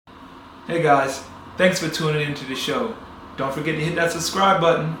Hey guys, thanks for tuning into the show. Don't forget to hit that subscribe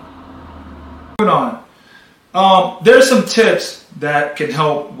button. Moving on. There's some tips that can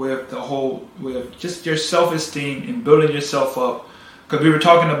help with with just your self-esteem and building yourself up. Because we were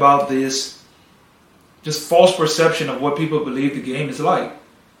talking about this just false perception of what people believe the game is like.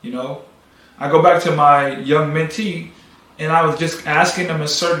 You know, I go back to my young mentee and I was just asking him a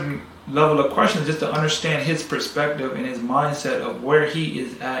certain level of questions just to understand his perspective and his mindset of where he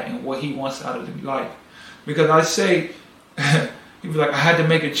is at and what he wants out of life. Because I say, he was like, I had to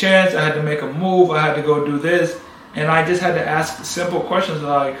make a chance, I had to make a move, I had to go do this. And I just had to ask simple questions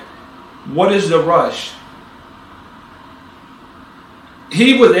like, what is the rush?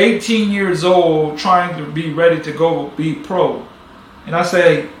 He was 18 years old trying to be ready to go be pro. And I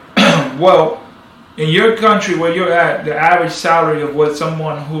say, well, in your country where you're at, the average salary of what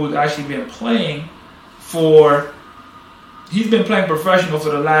someone who's actually been playing he's been playing professional for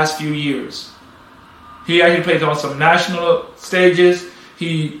the last few years. He actually plays on some national stages.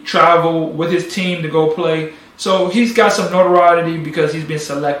 He traveled with his team to go play. So he's got some notoriety because he's been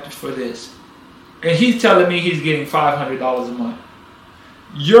selected for this. And he's telling me he's getting $500 a month.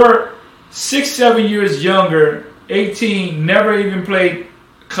 You're 6-7 years younger, 18, never even played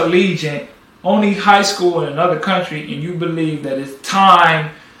collegiate, only high school in another country, and you believe that it's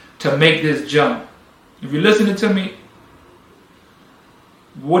time to make this jump. If you're listening to me,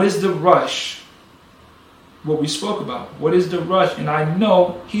 what is the rush? What we spoke about. What is the rush? And I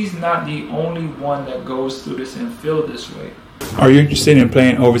know he's not the only one that goes through this and feel this way. Are you interested in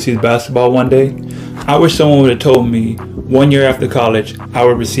playing overseas basketball one day? I wish someone would have told me 1 year after college I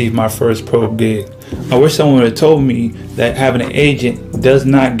would receive my first pro gig. I wish someone would have told me that having an agent does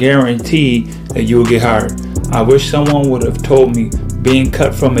not guarantee that you will get hired. I wish someone would have told me being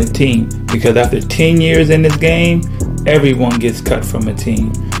cut from a team, because after 10 years in this game, everyone gets cut from a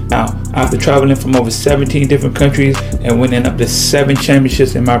team. Now, after traveling from over 17 different countries and winning up to 7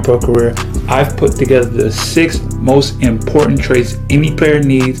 championships in my pro career, I've put together the 6 most important traits any player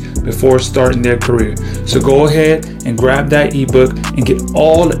needs before starting their career. So go ahead and grab that ebook and get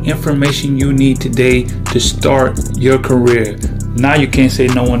all the information you need today to start your career. Now you can't say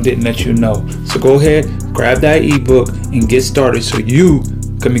no one didn't let you know. So go ahead, grab that ebook and get started so you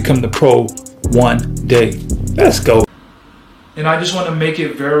can become the pro one day. Let's go. And I just want to make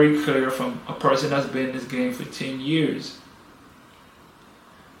it very clear from a person that's been in this game for 10 years.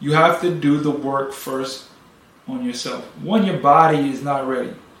 You have to do the work first on yourself. When your body is not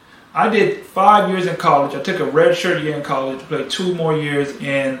ready. I did 5 years in college. I took a redshirt year in college to play 2 more years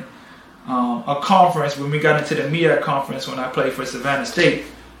in a conference when we got into the MEAC conference when I played for Savannah State.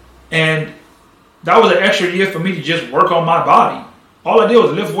 And that was an extra year for me to just work on my body. All I did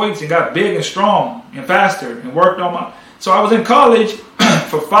was lift weights and got big and strong and faster and worked on my... So I was in college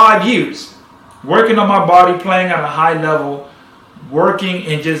for 5 years, working on my body, playing at a high level, working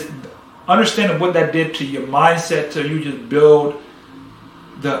and just understanding what that did to your mindset till you just build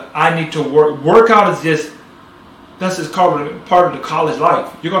I need to work. Workout is just, that's just part of the college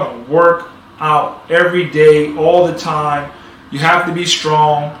life. You're going to work out every day, all the time. You have to be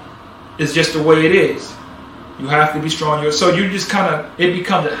strong. It's just the way it is. You have to be strong. So you just it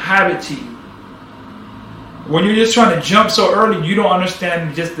becomes a habit to you. When you're just trying to jump so early, you don't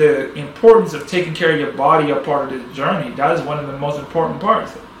understand just the importance of taking care of your body a part of this journey. That is one of the most important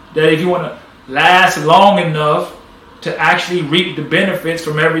parts. That if you want to last long enough to actually reap the benefits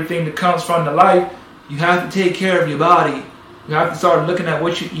from everything that comes from the life, you have to take care of your body. You have to start looking at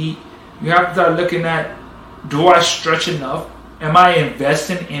what you eat. You have to start looking at, do I stretch enough? Am I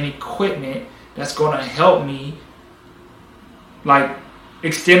investing in equipment that's going to help me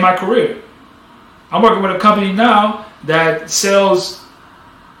extend my career? I'm working with a company now that sells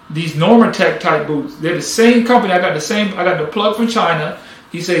these Normatec type boots. They're the same company. I got the plug from China.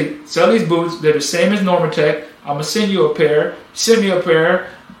 He said, sell these boots. They're the same as Normatec. I'm going to send you a pair. Send me a pair.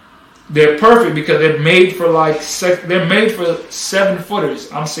 They're perfect because they're made for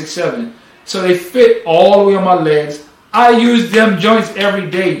 7-footers. I'm 6'7". So they fit all the way on my legs. I use them joints every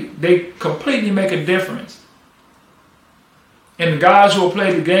day. They completely make a difference. And the guys who will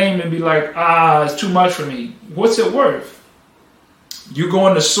play the game and be like, it's too much for me. What's it worth? You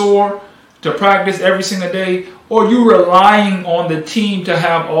going to SOAR to practice every single day, or you relying on the team to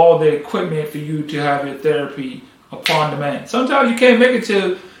have all the equipment for you to have your therapy upon demand? Sometimes you can't make it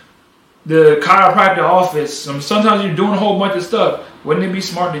to the chiropractor office. Sometimes you're doing a whole bunch of stuff. Wouldn't it be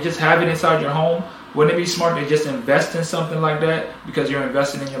smart to just have it inside your home? Wouldn't it be smart to just invest in something like that because you're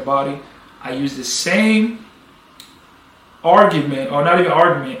investing in your body? I use the same argument, or not even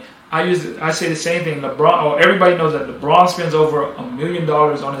argument, I say the same thing. LeBron, or everybody knows that LeBron spends over $1 million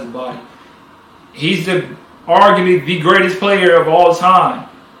on his body. He's arguably the greatest player of all time.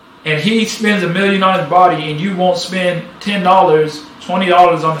 And he spends $1 million on his body, and you won't spend $10,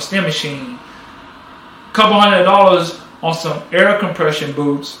 $20 on a stem machine, a couple $100 on some air compression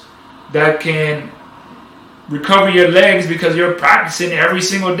boots that can recover your legs because you're practicing every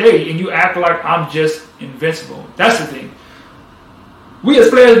single day, and you act like I'm just invincible. That's the thing. We as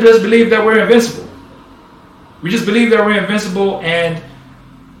players just believe that we're invincible. We just believe that we're invincible and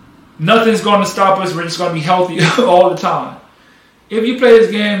nothing's going to stop us. We're just going to be healthy all the time. If you play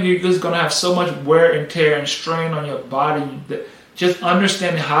this game, you're just going to have so much wear and tear and strain on your body that just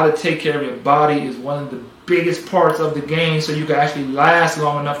understanding how to take care of your body is one of the biggest parts of the game, so you can actually last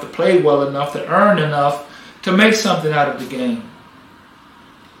long enough to play well enough to earn enough to make something out of the game.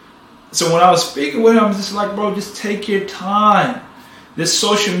 So when I was speaking with him, I was just like, bro, just take your time. This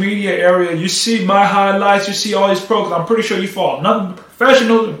social media area, you see my highlights, you see all these pros. I'm pretty sure you follow nothing but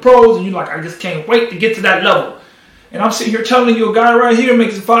professionals and pros, and you're like, I just can't wait to get to that level. And I'm sitting here telling you a guy right here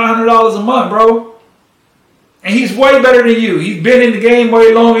makes $500 a month, bro. And he's way better than you. He's been in the game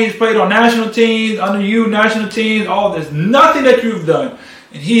way longer. He's played on national teams, under you, national teams, all this. Nothing that you've done.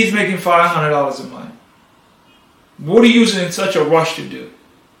 And he's making $500 a month. What are you in such a rush to do?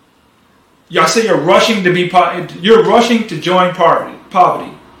 Y'all say you're rushing to join poverty. You're rushing to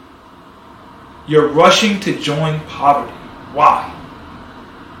join poverty. Why?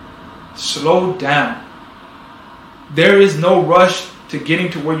 Slow down. There is no rush to getting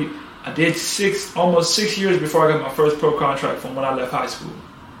to where you... I did almost 6 years before I got my first pro contract from when I left high school.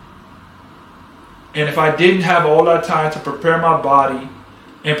 And if I didn't have all that time to prepare my body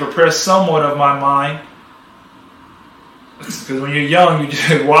and prepare somewhat of my mind, because when you're young, you're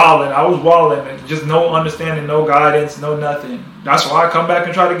just wilding. I was wilding, and just no understanding, no guidance, no nothing. That's why I come back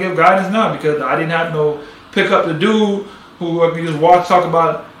and try to give guidance now, because I didn't have no pick up the dude who I can just talk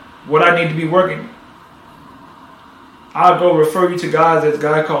about what I need to be working. I'll go refer you to guys. There's a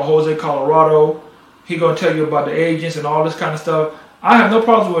guy called Jose Colorado. He gonna tell you about the agents and all this kind of stuff. I have no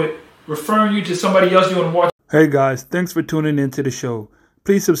problems with referring you to somebody else you want to watch. Hey guys, thanks for tuning into the show.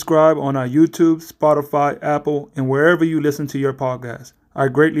 Please subscribe on our YouTube, Spotify, Apple, and wherever you listen to your podcast. I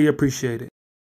greatly appreciate it.